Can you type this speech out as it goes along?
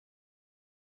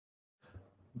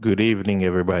Good evening,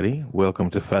 everybody. Welcome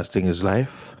to Fasting is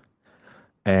Life.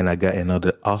 And I got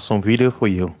another awesome video for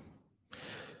you.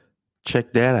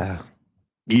 Check that out.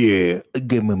 Yeah,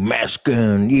 get my mask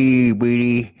on. Yeah,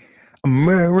 buddy.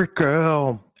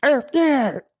 America.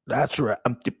 Yeah, that's right.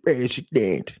 I'm the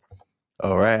president.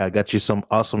 All right, I got you some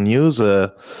awesome news.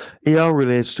 It all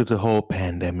relates to the whole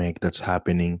pandemic that's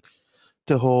happening,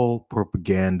 the whole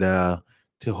propaganda,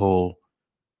 the whole,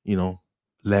 you know,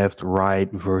 left,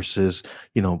 right versus,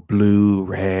 blue,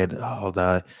 red, all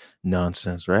that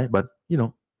nonsense, right? But,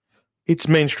 it's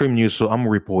mainstream news, so I'm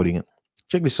reporting it.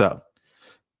 Check this out.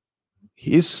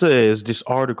 He says this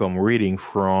article I'm reading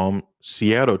from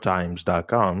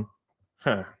SeattleTimes.com.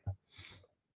 Huh.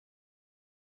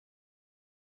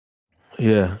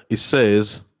 Yeah, it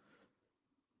says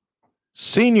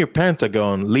senior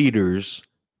Pentagon leaders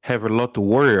have a lot to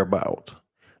worry about.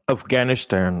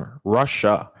 Afghanistan,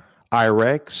 Russia,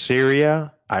 Iraq,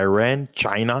 Syria, Iran,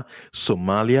 China,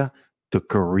 Somalia, the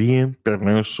Korean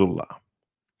Peninsula.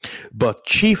 But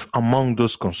chief among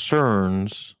those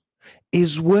concerns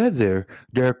is whether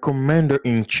their commander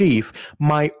in chief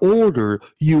might order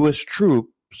U.S.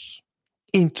 troops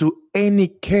into any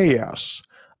chaos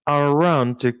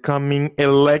around the coming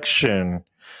election.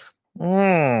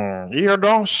 You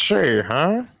don't say,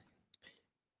 huh?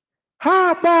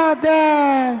 How about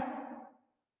that?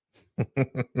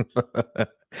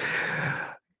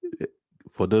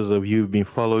 For those of you who've been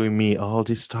following me all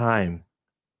this time,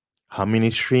 how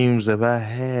many streams have I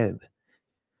had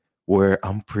where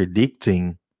I'm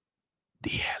predicting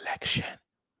the election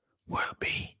will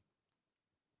be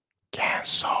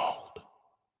canceled?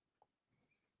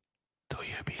 Do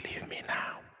you believe me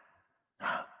now?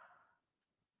 Huh?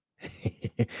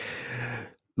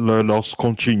 Let us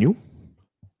continue.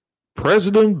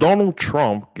 President Donald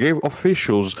Trump gave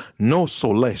officials no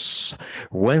solace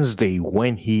Wednesday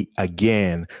when he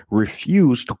again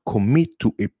refused to commit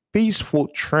to a peaceful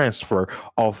transfer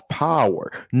of power,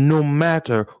 no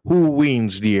matter who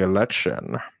wins the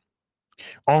election.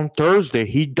 On Thursday,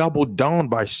 he doubled down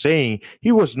by saying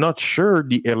he was not sure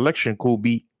the election could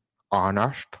be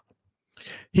honest.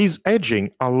 He's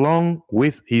edging along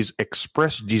with his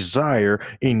expressed desire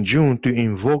in June to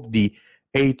invoke the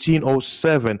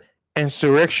 1807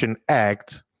 Insurrection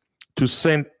Act to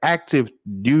send active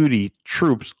duty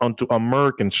troops onto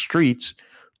American streets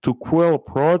to quell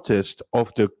protests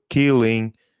of the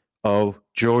killing of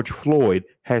George Floyd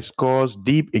has caused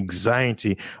deep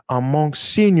anxiety among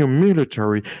senior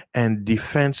military and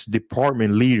Defense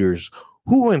Department leaders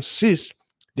who insist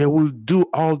they will do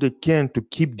all they can to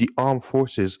keep the armed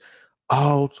forces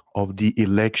out of the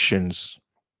elections.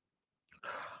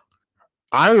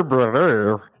 I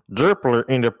believe deeply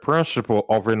in the principle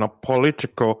of a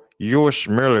political U.S.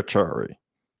 military.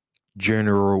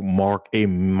 General Mark A.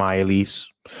 Miley's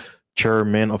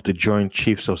chairman of the Joint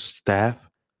Chiefs of Staff,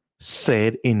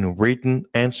 said in written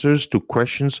answers to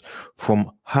questions from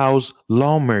House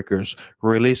lawmakers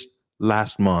released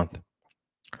last month.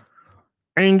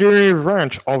 In the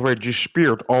event of a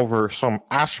dispute over some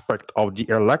aspect of the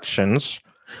elections,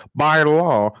 by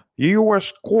law,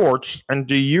 U.S. courts and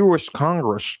the U.S.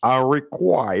 Congress are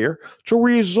required to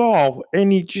resolve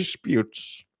any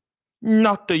disputes,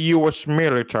 not the U.S.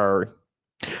 military.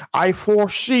 I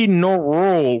foresee no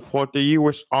role for the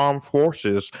U.S. Armed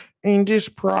Forces in this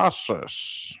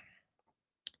process.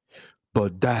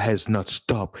 But that has not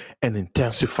stopped an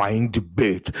intensifying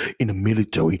debate in the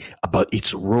military about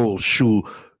its role should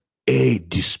a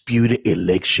disputed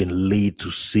election lead to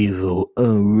civil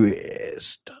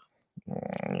unrest.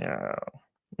 Yeah.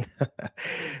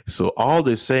 So all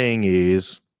they're saying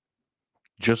is,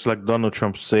 just like Donald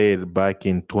Trump said back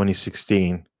in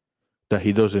 2016, that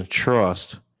he doesn't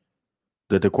trust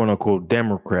that the quote unquote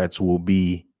Democrats will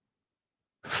be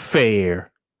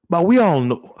fair. But we all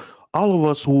know, all of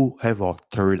us who have our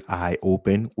third eye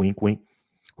open, wink, wink,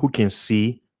 who can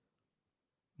see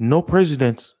no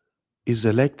president is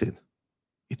elected.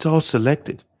 It's all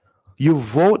selected. Your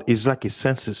vote is like a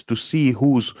census to see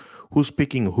who's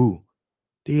picking who.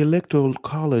 The electoral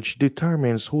college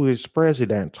determines who is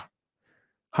president.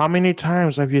 How many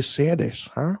times have you said this,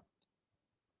 huh?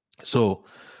 So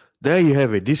there you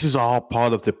have it. This is all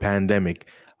part of the pandemic.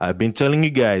 I've been telling you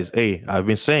guys, hey, I've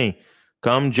been saying,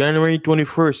 come January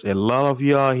 21st, a lot of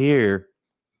you are here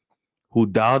who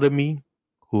doubted me,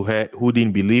 who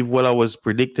didn't believe what I was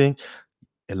predicting.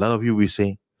 A lot of you will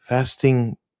say,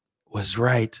 fasting was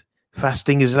right.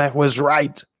 Fasting is life was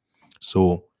right.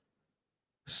 So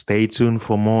stay tuned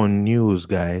for more news,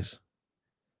 guys.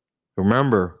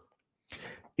 Remember,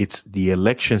 it's the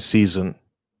election season.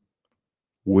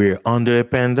 We're under a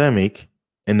pandemic.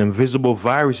 and invisible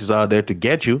viruses out there to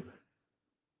get you.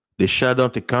 They shut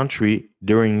down the country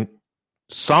during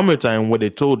summertime where they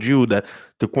told you that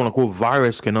the quote unquote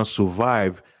virus cannot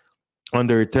survive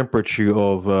under a temperature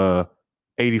of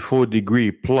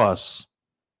 84-degree plus.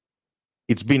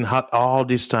 It's been hot all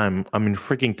this time. I'm in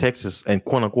freaking Texas, and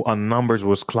quote unquote our numbers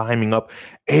was climbing up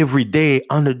every day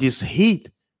under this heat.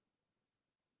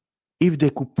 If they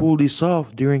could pull this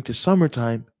off during the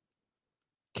summertime,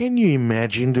 can you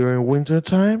imagine during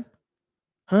wintertime?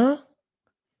 Huh?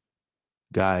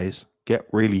 Guys, get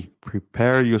ready.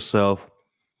 Prepare yourself.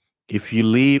 If you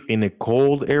live in a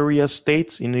cold area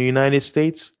states in the United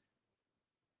States,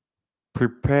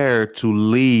 prepare to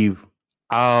leave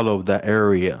out of that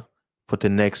area for the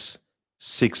next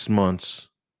 6 months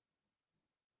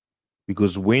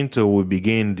because winter will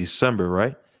begin in December,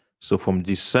 right? So from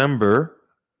December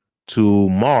to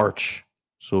March,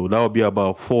 so that will be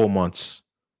about 4 months.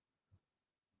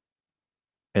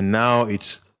 And now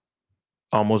it's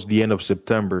almost the end of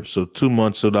September, so 2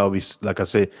 months. So that'll be, like I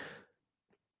said,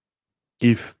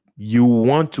 if you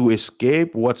want to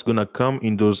escape what's gonna come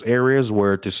in those areas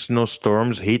where the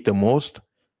snowstorms hit the most,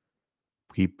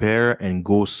 prepare and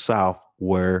go south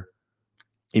where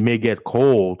it may get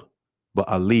cold, but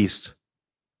at least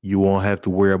you won't have to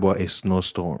worry about a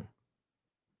snowstorm.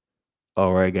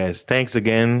 All right, guys. Thanks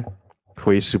again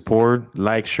for your support.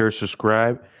 Like, share,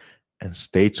 subscribe, and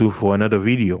stay tuned for another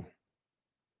video.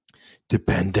 The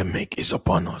pandemic is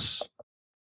upon us.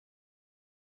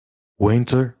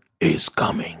 Winter is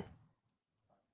coming.